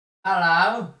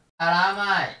Hello? Hello,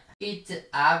 mate. Good to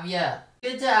have you.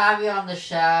 Good to have you on the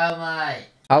show, mate.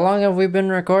 How long have we been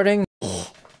recording?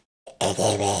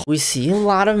 We see a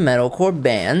lot of metalcore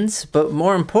bands, but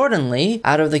more importantly,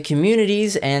 out of the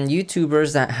communities and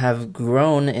YouTubers that have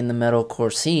grown in the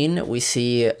metalcore scene, we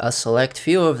see a select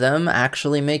few of them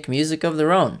actually make music of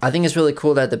their own. I think it's really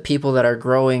cool that the people that are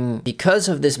growing because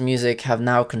of this music have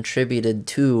now contributed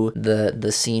to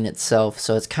the scene itself.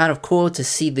 So it's kind of cool to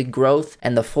see the growth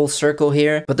and the full circle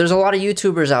here. But there's a lot of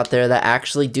YouTubers out there that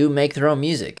actually do make their own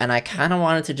music. And I kind of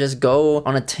wanted to just go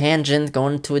on a tangent, go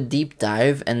into a deep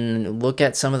dive and look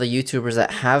at some of the YouTubers that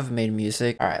have made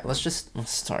music. All right, let's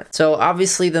start. So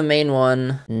obviously the main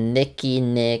one, Nik.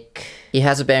 He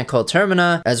has a band called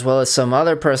Termina, as well as some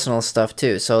other personal stuff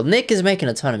too. So Nik is making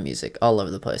a ton of music all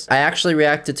over the place. I actually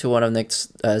reacted to one of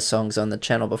Nik's songs on the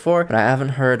channel before, but I haven't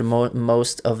heard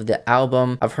most of the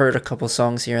album. I've heard a couple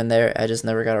songs here and there. I just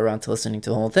never got around to listening to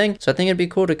the whole thing. So I think it'd be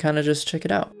cool to kind of just check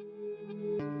it out.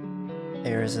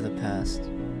 Eras of the Past.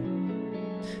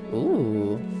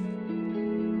 Ooh.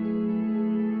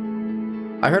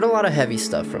 I heard a lot of heavy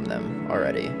stuff from them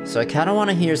already, so I kind of want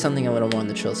to hear something a little more on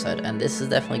the chill side, and this is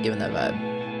definitely giving that vibe.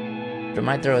 But it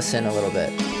might throw us in a little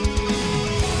bit.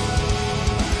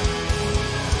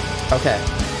 Okay.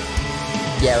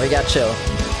 Yeah, we got chill.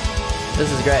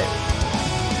 This is great.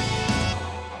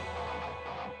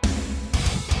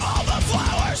 All the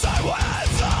flowers I went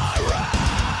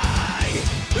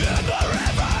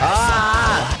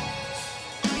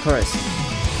chorus.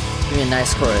 Give me a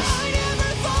nice chorus.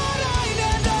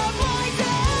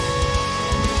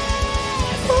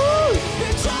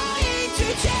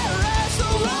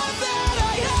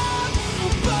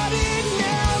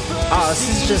 Oh, this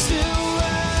is just...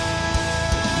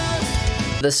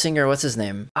 The singer, what's his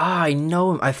name? Ah, I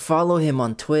know him. I follow him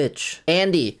on Twitch.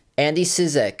 Andy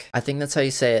Sizek. I think that's how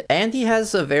you say it. Andy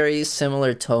has a very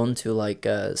similar tone to like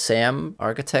Sam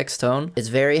Architect's tone. It's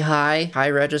very high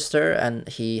register, and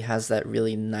he has that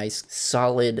really nice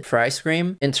solid fry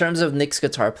scream. In terms of Nik's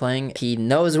guitar playing, he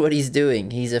knows what he's doing.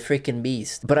 He's a freaking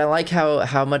beast. But I like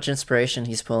how much inspiration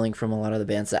he's pulling from a lot of the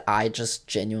bands that I just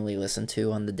genuinely listen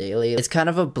to on the daily. It's kind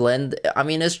of a blend. I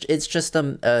mean, it's just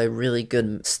a really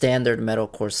good standard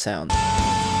metalcore sound.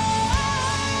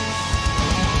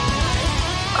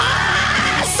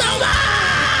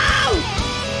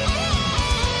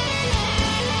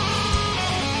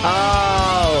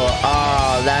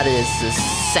 Oh, that is a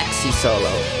sexy solo.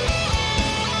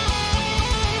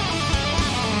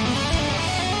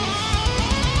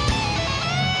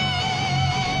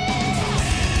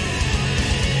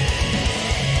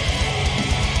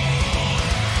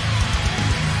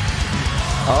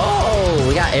 Oh,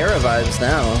 we got era vibes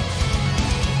now.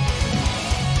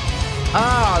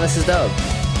 Oh, this is dope.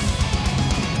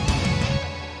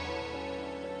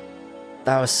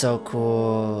 That was so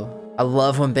cool. I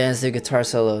love when bands do guitar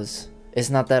solos. It's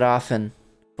not that often,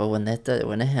 but when it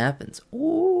happens,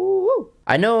 ooh.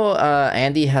 I know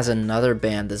Andy has another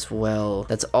band as well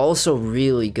that's also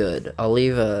really good. I'll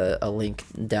leave a link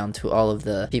down to all of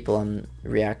the people I'm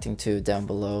reacting to down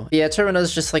below. Yeah, Termina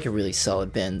is just like a really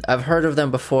solid band. I've heard of them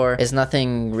before. It's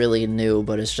nothing really new,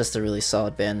 but it's just a really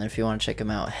solid band. And if you want to check them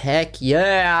out, heck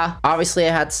yeah! Obviously,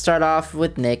 I had to start off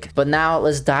with Nik, but now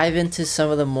let's dive into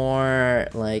some of the more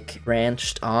like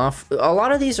branched off. A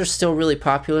lot of these are still really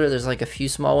popular. There's like a few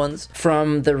small ones.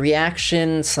 From the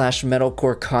reaction /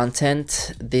 metalcore content,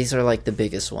 these are like the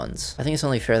biggest ones. I think it's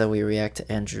only fair that we react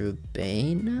to Andrew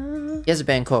Baena. He has a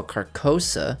band called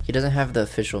Carcosa. He doesn't have the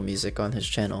official music on his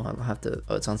channel. I'll have to...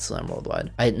 Oh, it's on Slam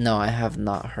Worldwide. No, I have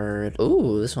not heard...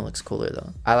 Ooh, this one looks cooler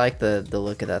though. I like the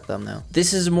look of that thumbnail.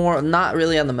 This is more not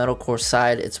really on the metalcore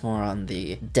side. It's more on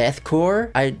the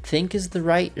deathcore, I think is the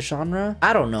right genre.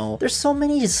 I don't know. There's so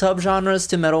many subgenres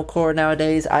to metalcore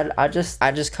nowadays. I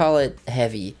just call it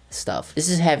heavy stuff. This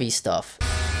is heavy stuff.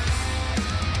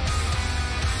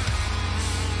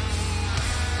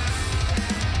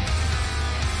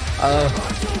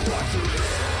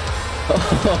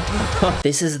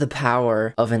 This is the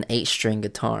power of an 8-string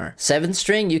guitar.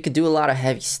 7-string, you could do a lot of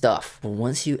heavy stuff. But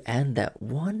once you add that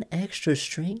one extra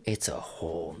string, it's a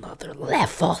whole nother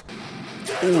level.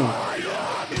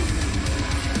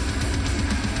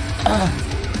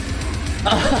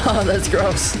 Oh, that's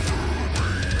gross.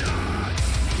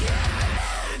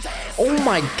 Oh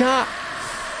my god.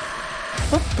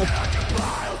 What the...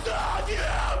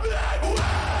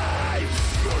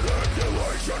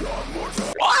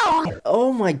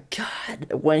 Oh my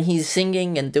god. When he's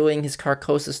singing and doing his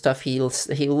Carcosa stuff, he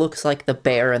looks like the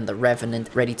bear and the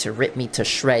revenant ready to rip me to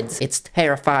shreds. It's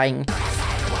terrifying.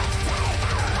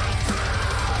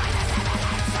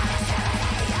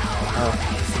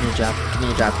 Oh. Give me a drop. Give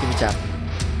me a drop. Give me a drop.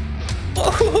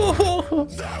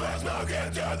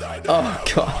 Oh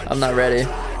god, I'm not ready.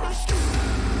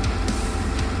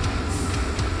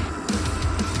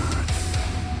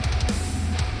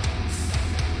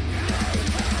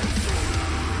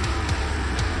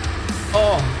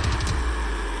 Oh.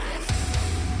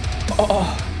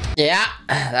 Oh. Yeah,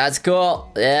 that's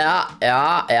cool. Yeah.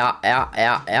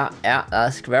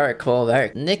 That's very cool.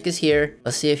 Nick is here.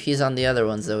 Let's see if he's on the other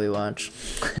ones that we watch.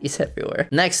 He's everywhere.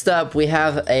 Next up, we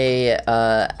have a.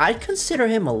 I'd consider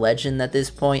him a legend at this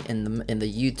point in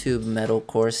the YouTube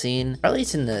metalcore scene, or at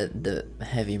least in the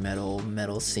heavy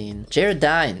metal scene. Jared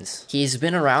Dines. He's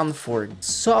been around for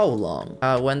so long.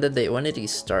 When did he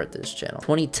start this channel?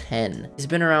 2010. He's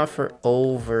been around for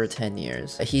over 10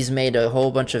 years. He's made a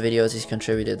whole bunch of videos. He's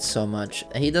contributed so much.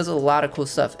 He does a lot of cool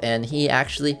stuff, and he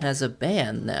actually has a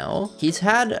band now. He's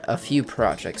had a few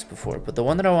projects before, but the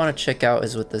one that I want to check out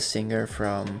is with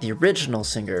the original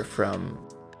singer from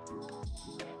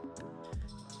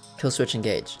Killswitch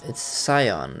Engage. It's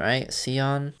Sion, right?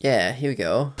 Sion? Yeah, here we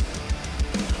go.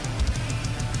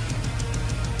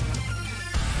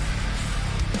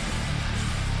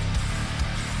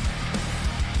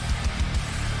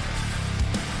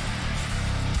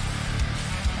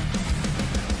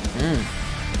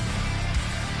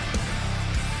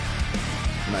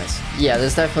 Nice. Yeah,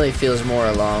 this definitely feels more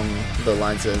along the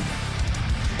lines of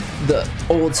the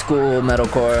old school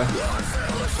metalcore.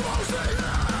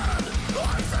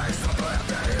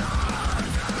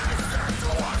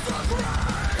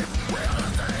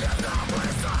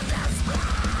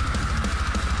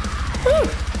 Woo!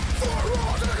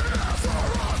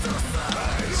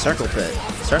 Circle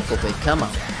pit, come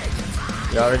on.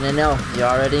 You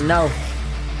already know,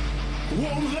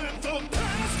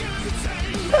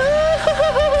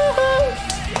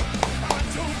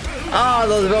 Oh,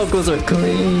 those vocals are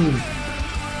clean.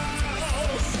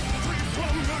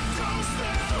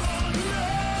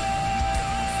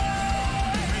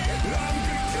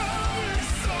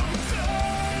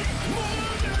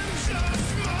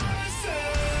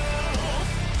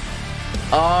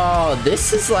 Oh,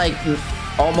 this is like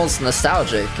almost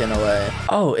nostalgic in a way.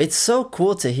 Oh, it's so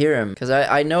cool to hear him, because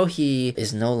I know he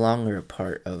is no longer a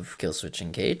part of Killswitch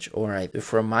Engage, or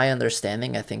from my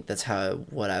understanding, I think that's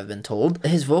what I've been told.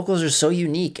 His vocals are so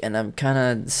unique, and I'm kind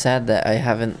of sad that I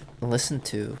haven't listened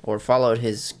to or followed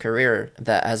his career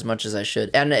that as much as I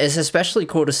should. And it's especially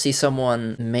cool to see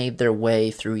someone made their way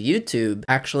through YouTube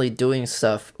actually doing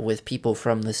stuff with people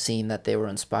from the scene that they were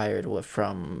inspired with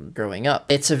from growing up.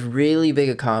 It's a really big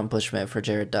accomplishment for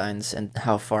Jared Dines and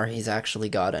how far he's actually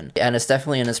gotten. And it's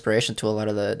definitely an inspiration to a lot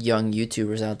of the young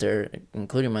YouTubers out there,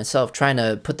 including myself, trying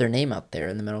to put their name out there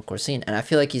in the metalcore scene. And I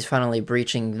feel like he's finally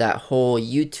breaching that whole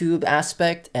YouTube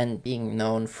aspect and being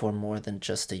known for more than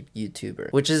just a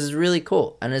YouTuber, which is really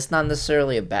cool. And it's not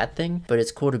necessarily a bad thing, but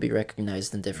it's cool to be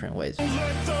recognized in different ways.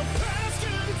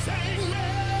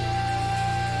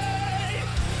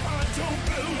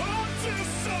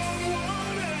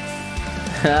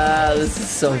 Ah, this is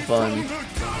so fun.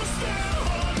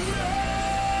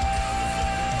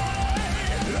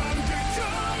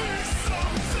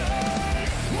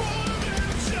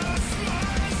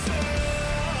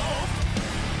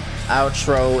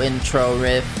 Outro, intro,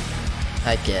 riff.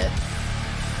 Heck yeah.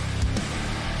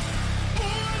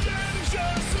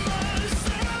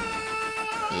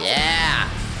 Yeah.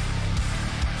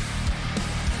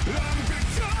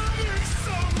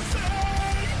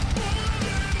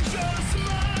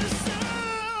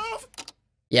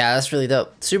 Yeah, that's really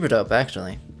dope. Super dope,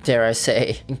 actually. Dare I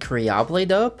say, incredibly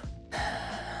dope?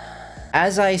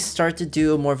 As I start to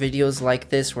do more videos like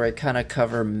this where I kind of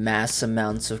cover mass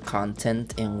amounts of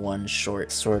content in one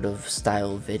short sort of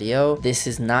style video, this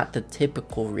is not the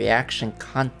typical reaction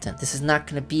content. This is not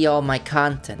going to be all my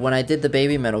content. When I did the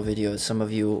baby metal videos, some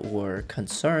of you were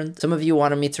concerned. Some of you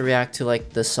wanted me to react to like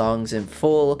the songs in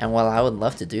full, and while I would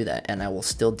love to do that, and I will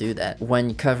still do that,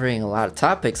 when covering a lot of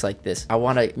topics like this, I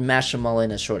want to mash them all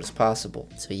in as short as possible.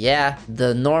 So yeah,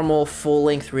 the normal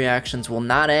full-length reactions will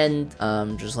not end.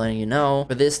 Just letting you know.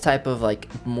 For this type of like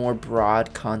more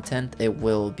broad content, it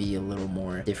will be a little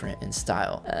more different in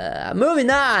style.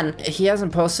 Moving on! He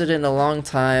hasn't posted in a long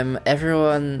time.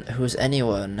 Everyone who's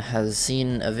anyone has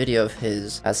seen a video of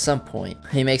his at some point.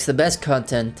 He makes the best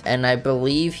content, and I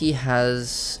believe he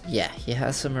has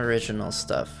some original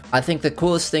stuff. I think the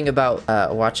coolest thing about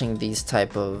watching these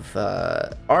type of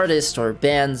artists or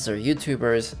bands or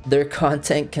YouTubers, their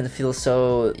content can feel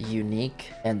so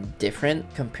unique and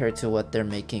different compared to what they're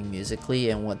making musically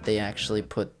and what they actually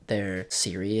put their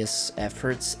serious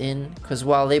efforts in. Because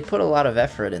while they put a lot of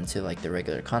effort into like the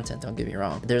regular content, don't get me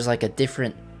wrong, there's like a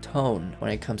different tone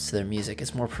when it comes to their music.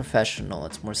 It's more professional,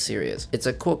 it's more serious. It's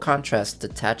a cool contrast,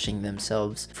 detaching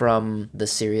themselves from the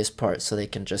serious part so they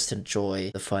can just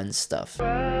enjoy the fun stuff.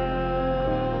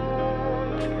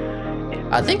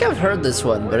 I think I've heard this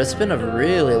one, but it's been a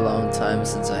really long time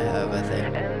since I have, I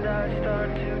think.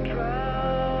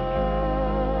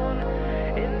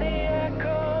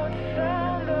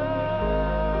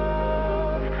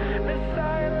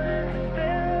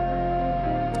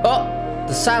 Oh,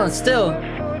 the silence still.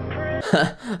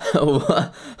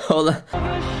 Hold on.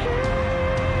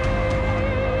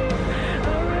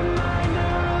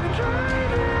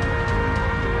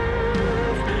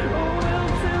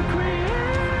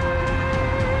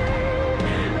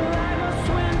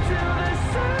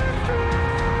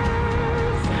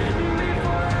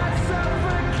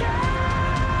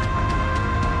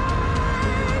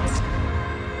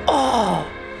 Oh,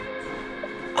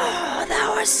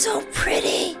 that was so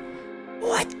pretty.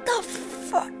 What the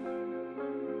fuck?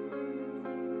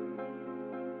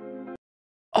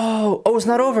 Oh, it's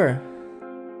not over.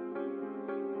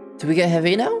 Do we get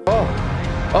heavy now? Oh.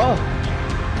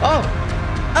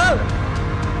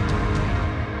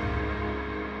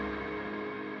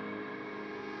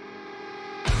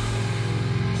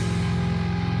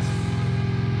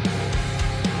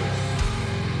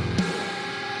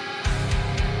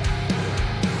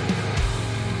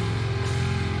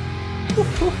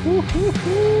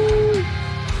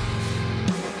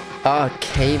 Oh,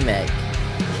 K-Mag.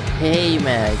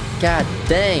 K-Mag. God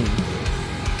dang.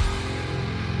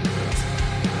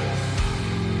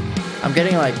 I'm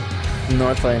getting like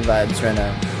Northland vibes right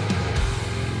now.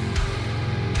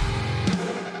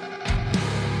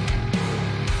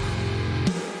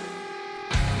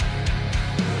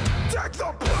 Take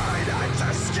the blade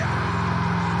into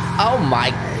sky. Oh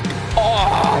my.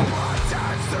 Oh.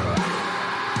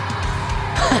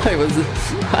 I was.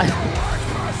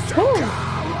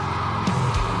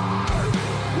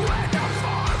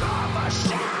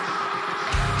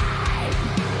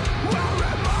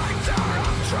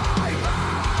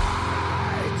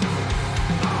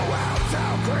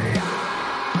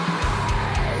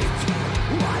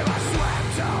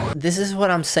 This is what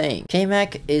I'm saying.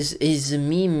 K-Mac is a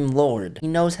meme lord. He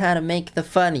knows how to make the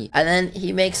funny. And then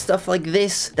he makes stuff like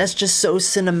this. That's just so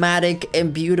cinematic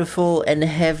and beautiful and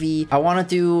heavy. I want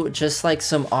to do just like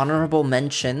some honorable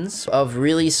mentions of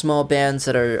really small bands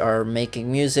that are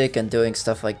making music and doing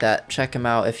stuff like that. Check them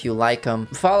out if you like them.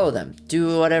 Follow them.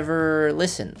 Do whatever.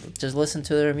 Listen. Just listen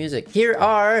to their music. Here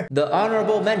are the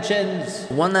honorable mentions.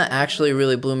 One that actually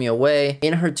really blew me away.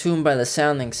 In Her Tomb by the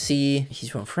Sounding Sea. He's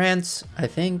from France, I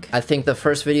think. I think the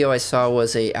first video I saw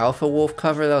was a Alpha Wolf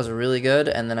cover that was really good,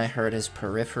 and then I heard his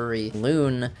Periphery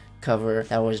Loon cover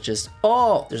that was just,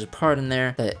 oh, there's a part in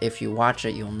there that if you watch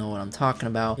it you'll know what I'm talking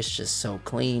about. It's just so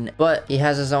clean. But he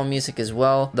has his own music as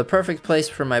well. The Perfect Place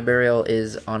for My Burial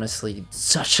is honestly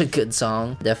such a good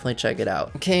song. Definitely check it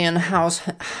out. Kayan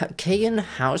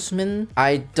Houseman,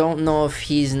 I don't know if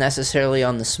he's necessarily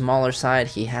on the smaller side.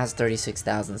 He has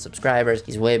 36,000 subscribers.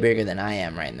 He's way bigger than I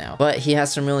am right now, but he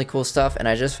has some really cool stuff, and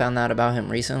I just found out about him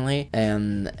recently,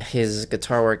 and his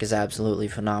guitar work is absolutely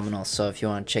phenomenal. So if you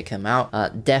want to check him out,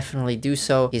 definitely do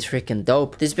so. He's freaking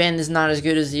dope. This band is not as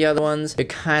good as the other ones. They're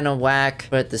kind of whack,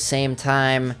 but at the same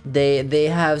time, they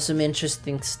have some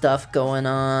interesting stuff going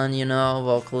on, you know.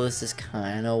 Vocalist is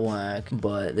kind of whack,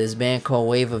 but this band called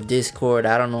Wave of Discord,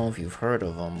 I don't know if you've heard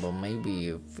of them, but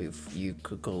maybe if you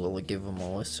could go give them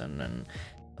a listen and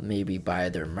maybe buy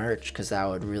their merch, because that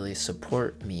would really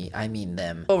support me. I mean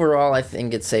them. Overall, I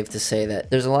think it's safe to say that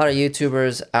there's a lot of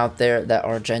YouTubers out there that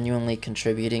are genuinely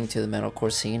contributing to the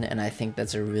metalcore scene, and I think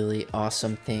that's a really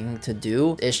awesome thing to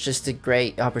do. It's just a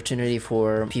great opportunity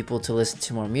for people to listen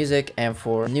to more music and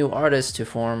for new artists to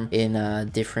form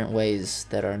in different ways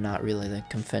that are not really the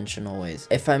conventional ways.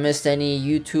 If I missed any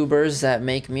YouTubers that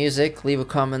make music, leave a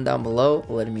comment down below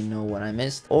letting me know what I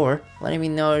missed, or letting me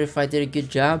know if I did a good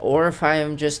job, or if I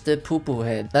am just the poo-poo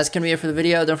head. That's gonna be it for the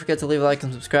video. Don't forget to leave a like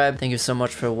and subscribe. Thank you so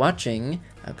much for watching.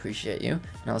 I appreciate you,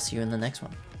 and I'll see you in the next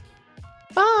one.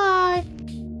 Bye!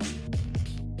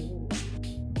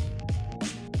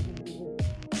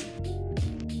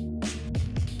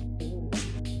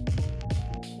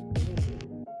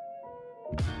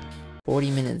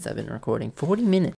 "40 minutes I've been recording. 40 minutes.